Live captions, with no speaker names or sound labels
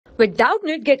With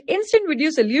Doubtnut, get instant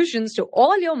video solutions to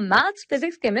all your maths,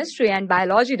 physics, chemistry, and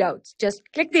biology doubts. Just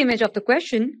click the image of the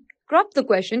question, crop the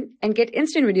question, and get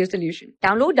instant video solution.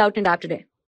 Download Doubtnut app today.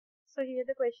 So here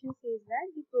the question says that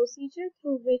the procedure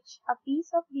through which a piece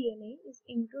of DNA is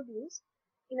introduced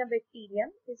in a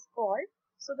bacterium is called.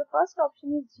 So the first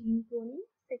option is gene cloning,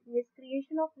 second is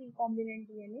creation of recombinant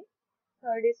DNA,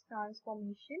 third is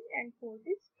transformation, and fourth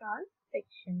is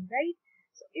transfection, right?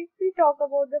 So if we talk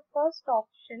about the first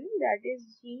option, that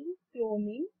is gene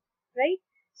cloning, right?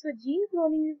 So gene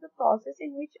cloning is the process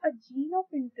in which a gene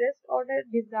of interest or a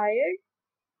desired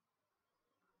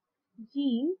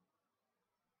gene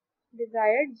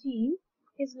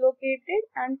is located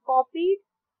and copied.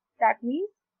 That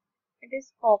means it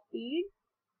is copied,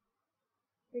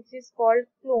 which is called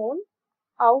clone,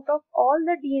 out of all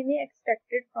the DNA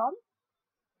extracted from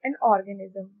an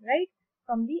organism, right?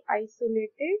 From the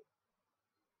isolated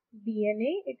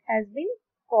DNA, it has been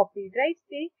copied, right?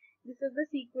 Say this is the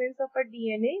sequence of a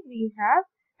DNA we have,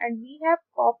 and we have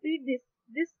copied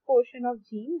this portion of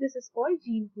gene. This is called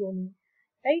gene cloning,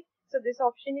 right? So this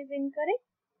option is incorrect.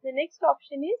 The next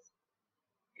option is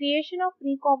creation of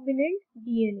recombinant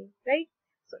DNA, right?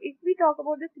 So if we talk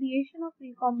about the creation of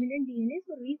recombinant DNA,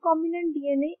 so recombinant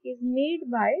DNA is made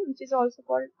by, which is also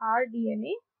called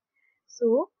rDNA.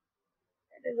 So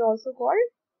it is also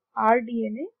called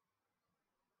rDNA.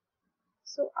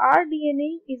 So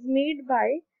rDNA is made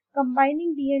by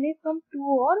combining DNA from two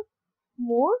or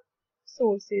more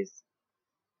sources.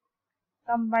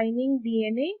 Combining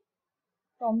DNA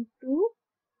from two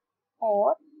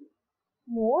or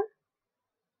more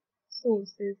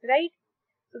sources, right?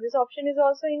 So this option is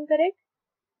also incorrect.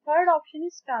 Third option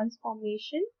is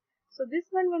transformation. So this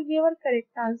one will be our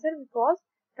correct answer, because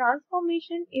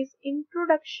transformation is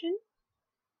introduction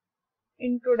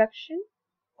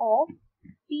of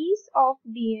piece of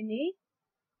DNA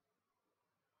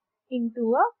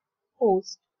into a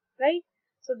host, right?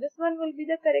 So this one will be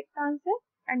the correct answer,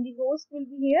 and the host will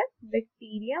be here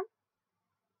bacterium,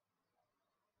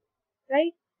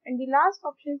 right? And the last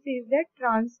option says that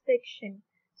transfection.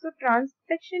 So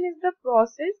transfection is the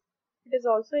process. It is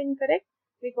also incorrect,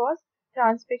 because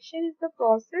transfection is the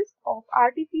process of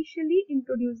artificially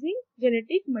introducing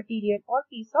genetic material or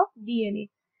piece of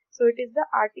DNA. So it is the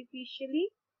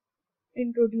artificially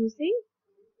introducing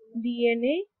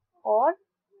DNA or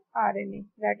RNA,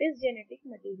 that is genetic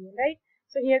material, right?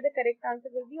 So here the correct answer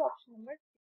will be option number 2.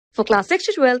 For class 6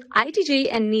 to 12, IIT JEE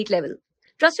and NEET level.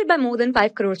 Trusted by more than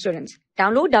 5 crore students.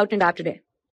 Download Doubtnut app today.